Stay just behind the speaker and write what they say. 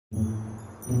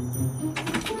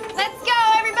Let's go,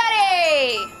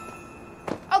 everybody!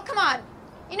 Oh, come on.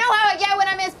 You know how I get when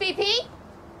I miss BP?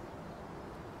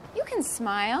 You can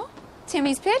smile.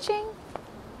 Timmy's pitching.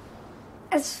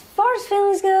 As far as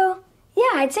families go,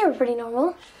 yeah, I'd say we're pretty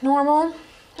normal. Normal?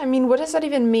 I mean, what does that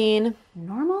even mean?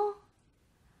 Normal?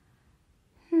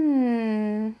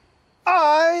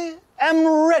 I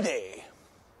am ready.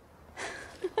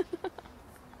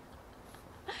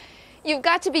 You've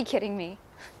got to be kidding me.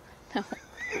 No.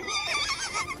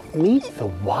 Meet the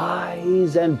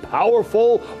wise and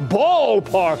powerful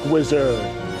Ballpark Wizard.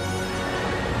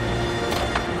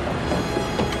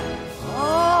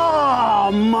 Ah,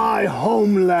 my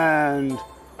homeland.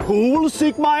 Who will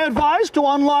seek my advice to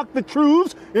unlock the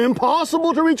truths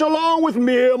impossible to reach alone with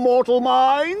mere mortal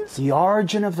minds? The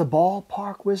origin of the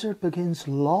Ballpark Wizard begins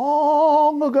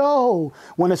long ago,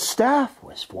 when a staff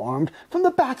was formed from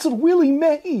the bats of Willie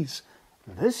Mays.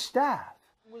 This staff...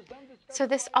 So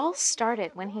this all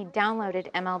started when he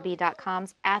downloaded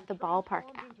MLB.com's At the Ballpark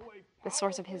app, the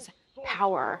source of his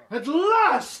power. At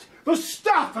last, the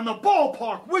staff and the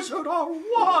Ballpark Wizard are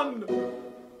one!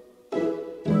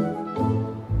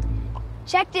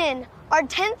 Checked in. Our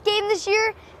 10th game this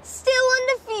year, still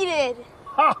undefeated.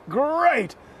 Ha,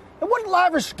 great! And what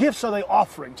lavish gifts are they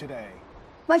offering today?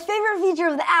 My favorite feature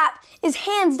of the app is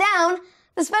hands down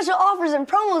the special offers and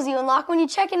promos you unlock when you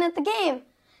check in at the game.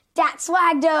 Dat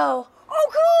swagdo. Oh,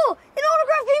 cool! An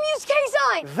autographed Pee-Mee's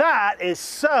K-sign! That is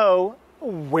so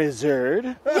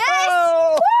wizard.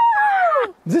 Yes!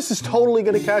 Woo! This is totally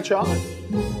going to catch on.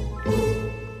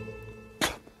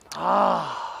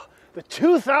 Ah, the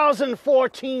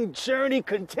 2014 journey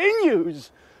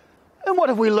continues. And what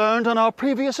have we learned on our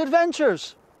previous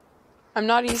adventures? I'm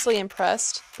not easily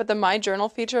impressed, but the My Journal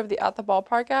feature of the At the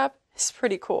Ballpark app is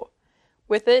pretty cool.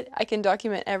 With it, I can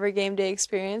document every game day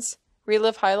experience,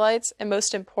 relive highlights, and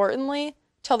most importantly,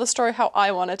 tell the story how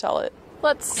I want to tell it.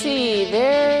 Let's see,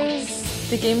 there's...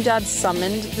 The game Dad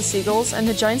summoned the Seagulls, and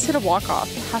the Giants hit a walk-off.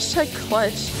 Hashtag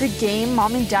clutch. The game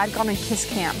Mom and Dad got on kiss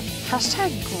cam.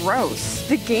 Hashtag gross.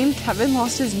 The game Kevin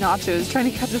lost his nachos trying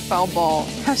to catch a foul ball.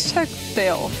 Hashtag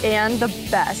fail. And the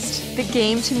best. The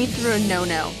game to meet through a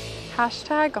no-no.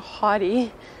 Hashtag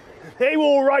hottie. They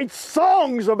will write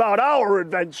songs about our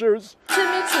adventures.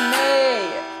 Timmy to me.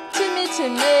 Timmy to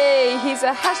me. He's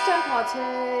a hashtag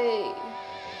hottie.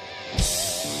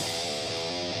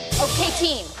 Okay,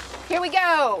 team, here we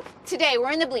go. Today,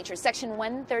 we're in the bleachers, section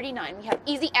 139. We have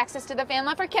easy access to the fan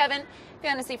lot for Kevin,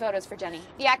 fantasy photos for Jenny.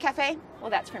 The At Cafe, well,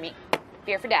 that's for me.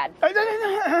 Beer for Dad.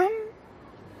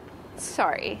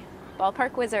 Sorry,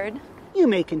 Ballpark Wizard. You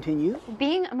may continue.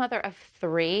 Being a mother of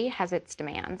 3 has its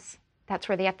demands. That's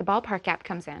where the At the Ballpark app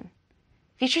comes in.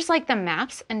 Features like the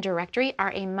maps and directory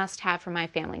are a must-have for my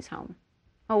family's home.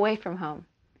 Away from home.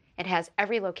 It has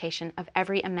every location of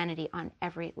every amenity on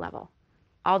every level.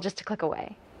 All just a click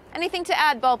away. Anything to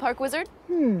add, Ballpark Wizard?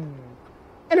 And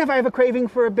if I have a craving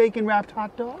for a bacon-wrapped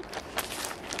hot dog?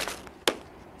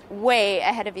 Way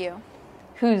ahead of you.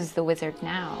 Who's the wizard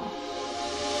now?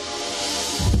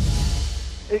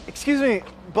 Excuse me,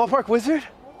 Ballpark Wizard?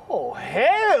 Oh,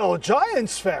 hail,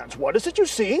 Giants fans. What is it you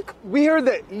seek? We heard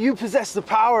that you possess the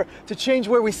power to change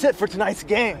where we sit for tonight's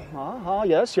game.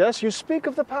 Yes. You speak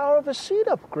of the power of a seat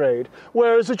upgrade.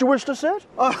 Where is it you wish to sit?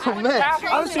 Oh, man, I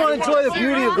just want to enjoy the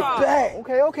beauty of the bay.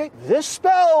 Okay. This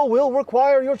spell will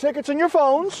require your tickets and your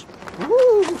phones.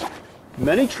 Woo.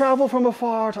 Many travel from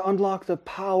afar to unlock the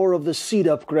power of the seat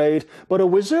upgrade, but a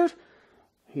wizard,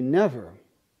 he never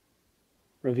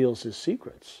reveals his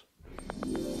secrets.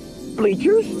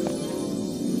 Bleachers?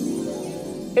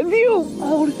 And view!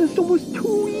 Oh, this is almost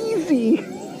too easy.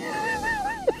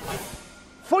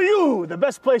 For you, the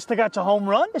best place to catch a home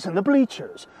run is in the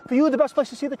bleachers. For you, the best place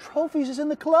to see the trophies is in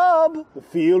the club. The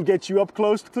field gets you up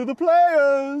close to the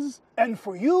players. And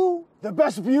for you, the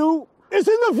best view is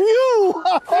in the view.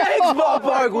 Thanks,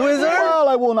 Ballpark Wizard. Well,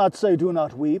 I will not say do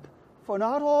not weep, for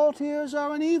not all tears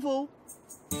are an evil.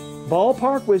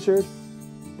 Ballpark Wizard,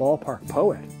 Ballpark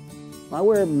Poet. I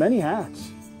wear many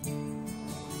hats.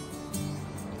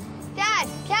 Dad,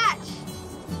 catch!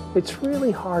 It's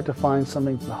really hard to find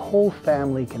something the whole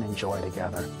family can enjoy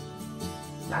together.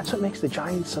 That's what makes the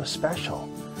Giants so special.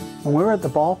 When we're at the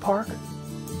ballpark,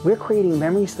 we're creating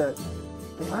memories that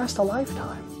last a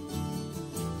lifetime.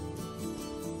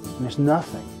 And there's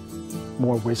nothing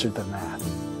more wizard than that.